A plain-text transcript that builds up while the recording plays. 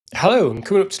Hello, and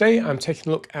coming up today, I'm taking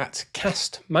a look at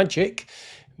CastMagic.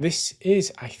 This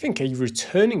is, I think, a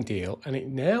returning deal, and it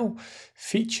now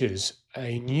features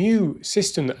a new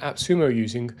system that AppSumo are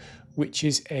using, which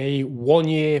is a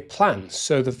 1-year plan.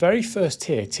 So the very first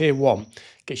tier, tier 1,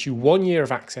 gets you 1 year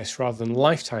of access rather than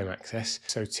lifetime access.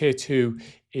 So tier 2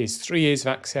 is 3 years of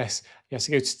access. You have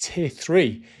to go to tier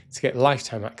 3 to get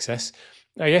lifetime access.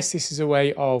 I guess this is a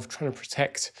way of trying to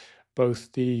protect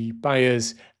both the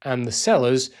buyers and the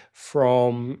sellers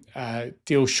from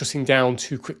deals shutting down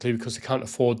too quickly because they can't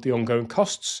afford the ongoing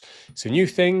costs. It's a new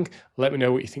thing. Let me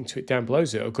know what you think to it down below.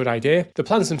 Is it a good idea? The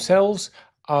plans themselves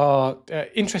are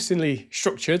interestingly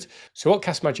structured. So what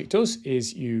CastMagic does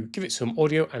is you give it some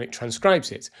audio and it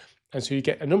transcribes it. And so you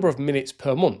get a number of minutes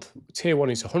per month. Tier 1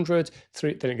 is 100,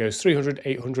 then it goes 300,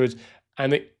 800,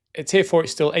 and at tier 4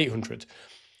 it's still 800.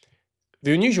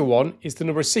 The unusual one is the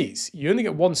number of seats. You only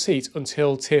get 1 seat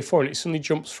until tier 4, and it suddenly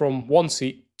jumps from 1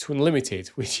 seat to unlimited,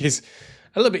 which is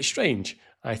a little bit strange,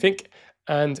 I think.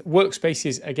 And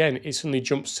workspaces, again, it suddenly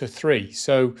jumps to 3.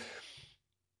 So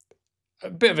a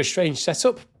bit of a strange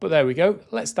setup, but there we go.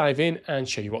 Let's dive in and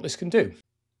show you what this can do.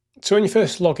 So when you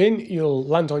first log in, you'll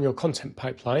land on your content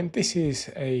pipeline. This is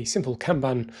a simple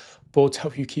Kanban board to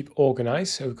help you keep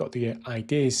organized. So we've got the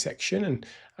ideas section, and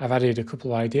I've added a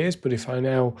couple of ideas, but if I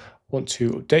now want to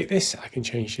update this, I can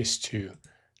change this to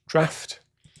draft.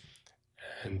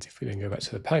 And if we then go back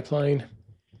to the pipeline,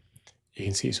 you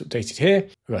can see it's updated here.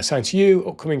 We've got assigned to you,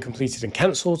 upcoming, completed, and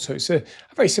cancelled. So it's a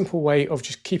very simple way of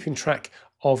just keeping track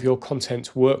of your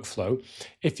content workflow.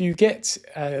 If you get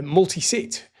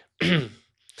multi-seat,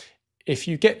 if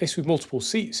you get this with multiple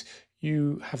seats,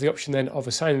 you have the option then of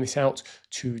assigning this out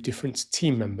to different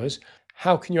team members.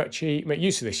 How can you actually make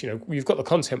use of this? You've got the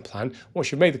content plan.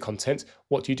 Once you've made the content,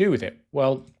 what do you do with it?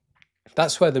 Well,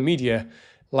 that's where the media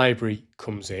library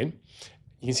comes in.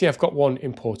 You can see I've got one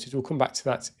imported. We'll come back to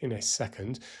that in a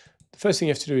second. The first thing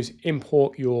you have to do is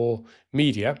import your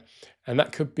media, and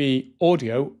that could be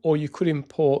audio, or you could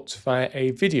import via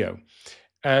a video.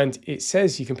 And it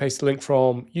says you can paste a link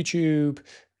from YouTube,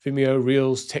 Vimeo,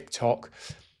 Reels, TikTok.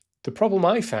 The problem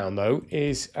I found, though,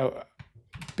 is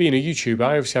being a YouTuber,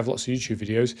 I obviously have lots of YouTube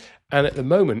videos, and at the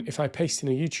moment, if I paste in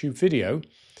a YouTube video,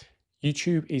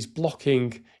 YouTube is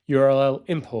blocking URL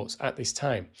imports at this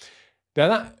time. Now,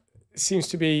 that seems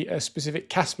to be a specific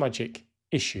CastMagic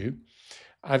issue.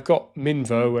 I've got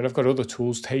Minvo and I've got other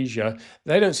tools, Tasia.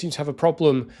 They don't seem to have a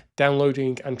problem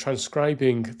downloading and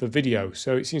transcribing the video.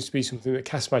 So it seems to be something that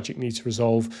CastMagic needs to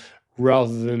resolve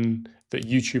rather than that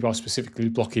YouTube are specifically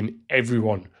blocking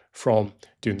everyone from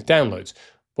doing the downloads.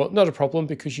 But not a problem,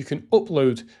 because you can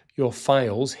upload your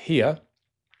files here.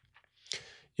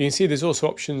 You can see there's also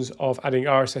options of adding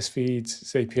RSS feeds,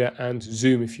 Zapier, and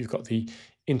Zoom if you've got the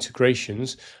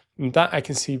integrations. And that I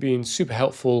can see being super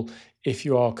helpful if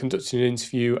you are conducting an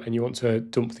interview and you want to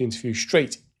dump the interview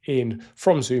straight in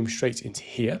from Zoom straight into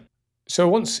here. So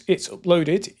once it's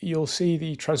uploaded, you'll see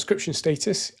the transcription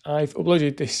status. I've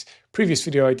uploaded this previous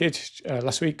video I did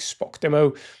last week, Spock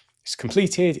demo. It's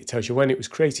completed, it tells you when it was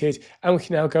created, and we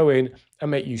can now go in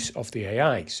and make use of the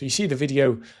AI. So you see the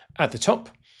video at the top.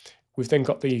 We've then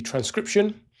got the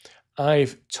transcription.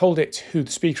 I've told it who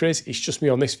the speaker is. It's just me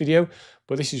on this video,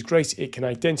 but this is great. It can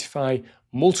identify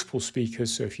multiple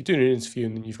speakers. So if you're doing an interview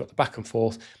and then you've got the back and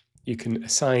forth, you can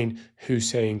assign who's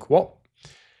saying what.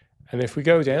 And if we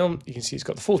go down, you can see it's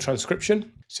got the full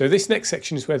transcription. So this next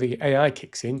section is where the AI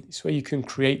kicks in. It's where you can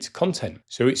create content.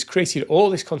 So it's created all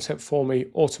this content for me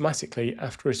automatically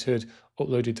after it had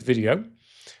uploaded the video.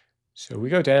 So we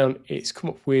go down, it's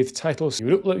come up with titles. You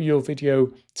would upload your video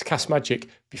to CastMagic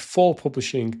before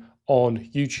publishing on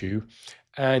YouTube,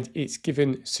 and it's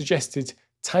given suggested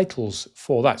titles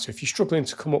for that. So if you're struggling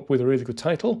to come up with a really good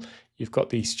title, you've got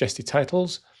the suggested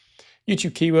titles.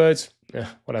 YouTube keywords,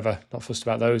 whatever, not fussed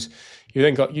about those. You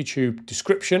then got YouTube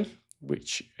description,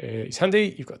 which is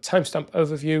handy. You've got timestamp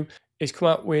overview. It's come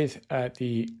out with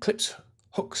the clips,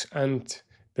 hooks, and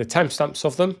the timestamps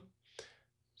of them.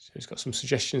 So it's got some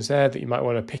suggestions there that you might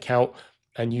want to pick out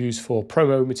and use for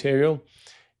promo material.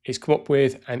 It's come up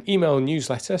with an email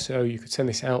newsletter, so you could send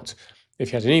this out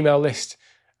if you had an email list.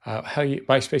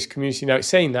 MySpace community. Now it's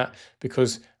saying that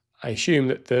because I assume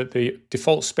that the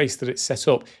default space that it's set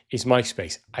up is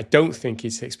MySpace. I don't think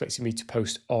it's expecting me to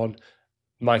post on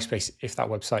MySpace if that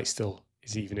website still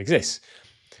even exists.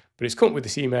 But it's come up with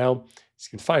this email. It's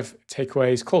got 5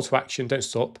 takeaways, call to action, don't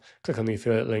stop, click on the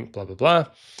affiliate link, blah, blah, blah.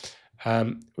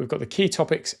 We've got the key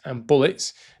topics and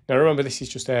bullets. Now remember, this is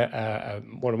just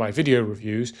one of my video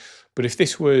reviews, but if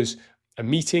this was a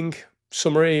meeting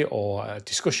summary or a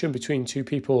discussion between 2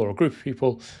 people or a group of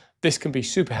people, this can be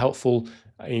super helpful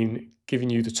in giving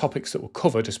you the topics that were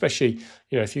covered, especially,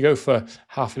 if you go for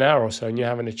half an hour or so and you're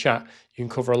having a chat, you can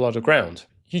cover a lot of ground.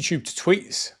 YouTube to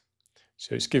tweets.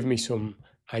 So it's given me some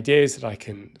ideas that I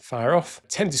can fire off.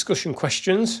 10 discussion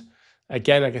questions.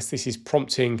 Again, I guess this is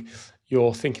prompting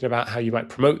your thinking about how you might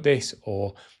promote this,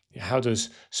 or how does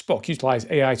Spock utilize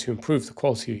AI to improve the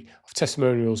quality of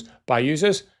testimonials by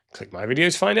users? Click my video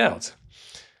to find out.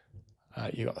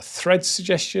 You've got the thread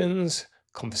suggestions,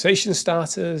 conversation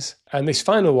starters, and this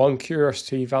final one,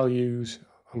 curiosity, values,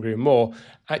 hungry and more,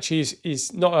 actually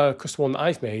is not a custom one that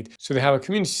I've made. So they have a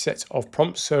community set of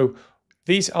prompts. So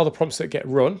these are the prompts that get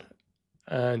run.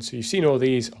 And so you've seen all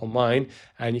these online,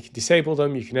 and you can disable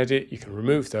them, you can edit, you can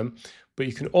remove them, but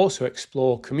you can also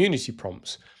explore community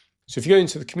prompts. So if you go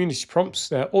into the community prompts,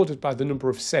 they're ordered by the number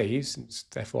of saves, and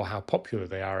therefore how popular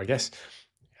they are, I guess.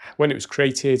 When it was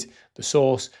created, the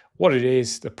source, what it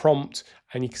is, the prompt,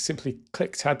 and you can simply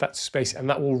click to add that to space, and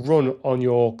that will run on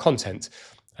your content.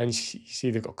 And you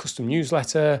see they've got custom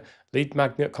newsletter, lead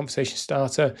magnet, conversation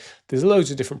starter. There's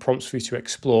loads of different prompts for you to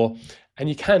explore, and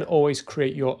you can always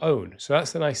create your own. So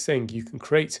that's the nice thing. You can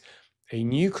create a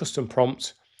new custom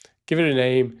prompt, give it a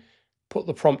name, put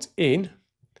the prompt in,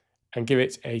 and give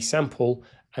it a sample.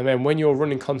 And then when you're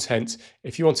running content,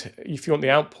 if you want the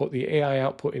output, the AI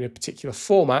output in a particular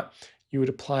format, you would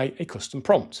apply a custom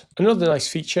prompt. Another nice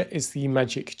feature is the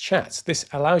Magic Chat. This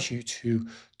allows you to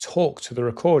talk to the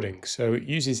recording. So it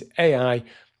uses AI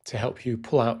to help you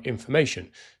pull out information.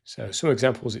 So some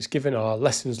examples it's given are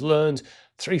lessons learned,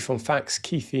 3 fun facts,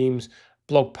 key themes,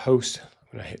 blog post.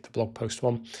 I'm going to hit the blog post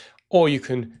one. Or you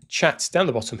can chat down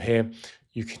the bottom here.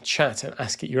 You can chat and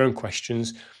ask it your own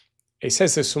questions. It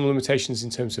says there's some limitations in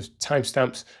terms of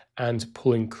timestamps and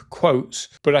pulling quotes,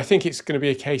 but I think it's going to be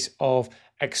a case of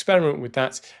experiment with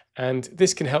that, and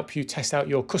this can help you test out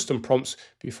your custom prompts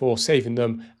before saving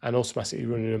them and automatically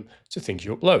running them to things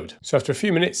you upload. So after a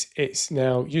few minutes, it's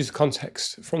now used the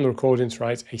context from the recording to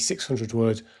write a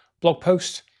 600-word blog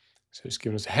post. So it's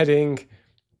given us a heading,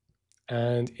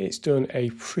 and it's done a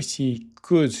pretty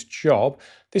good job.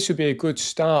 This would be a good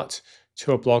start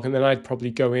to a blog, and then I'd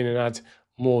probably go in and add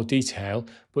more detail,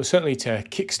 but certainly to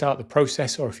kickstart the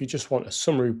process, or if you just want a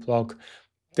summary blog,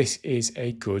 this is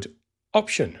a good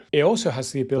option. It also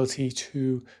has the ability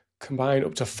to combine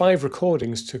up to 5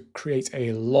 recordings to create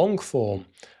a long form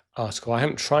article. I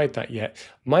haven't tried that yet.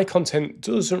 My content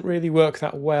doesn't really work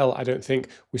that well, I don't think,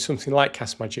 with something like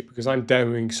CastMagic, because I'm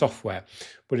demoing software.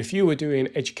 But if you were doing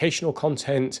educational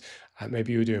content,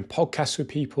 maybe you were doing podcasts with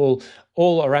people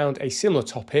all around a similar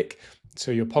topic, so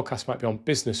your podcast might be on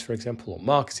business, for example, or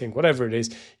marketing, whatever it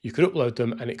is, you could upload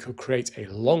them and it could create a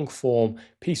long form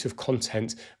piece of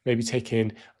content, maybe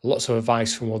taking lots of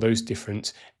advice from all those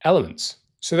different elements.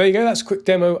 So there you go, that's a quick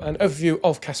demo and overview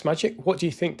of CastMagic. What do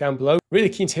you think down below? Really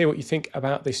keen to hear what you think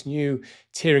about this new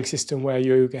tiering system where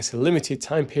you get a limited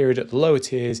time period at the lower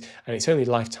tiers and it's only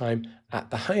lifetime at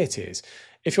the higher tiers.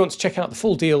 If you want to check out the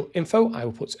full deal info, I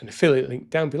will put an affiliate link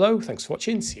down below. Thanks for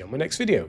watching, see you on my next video.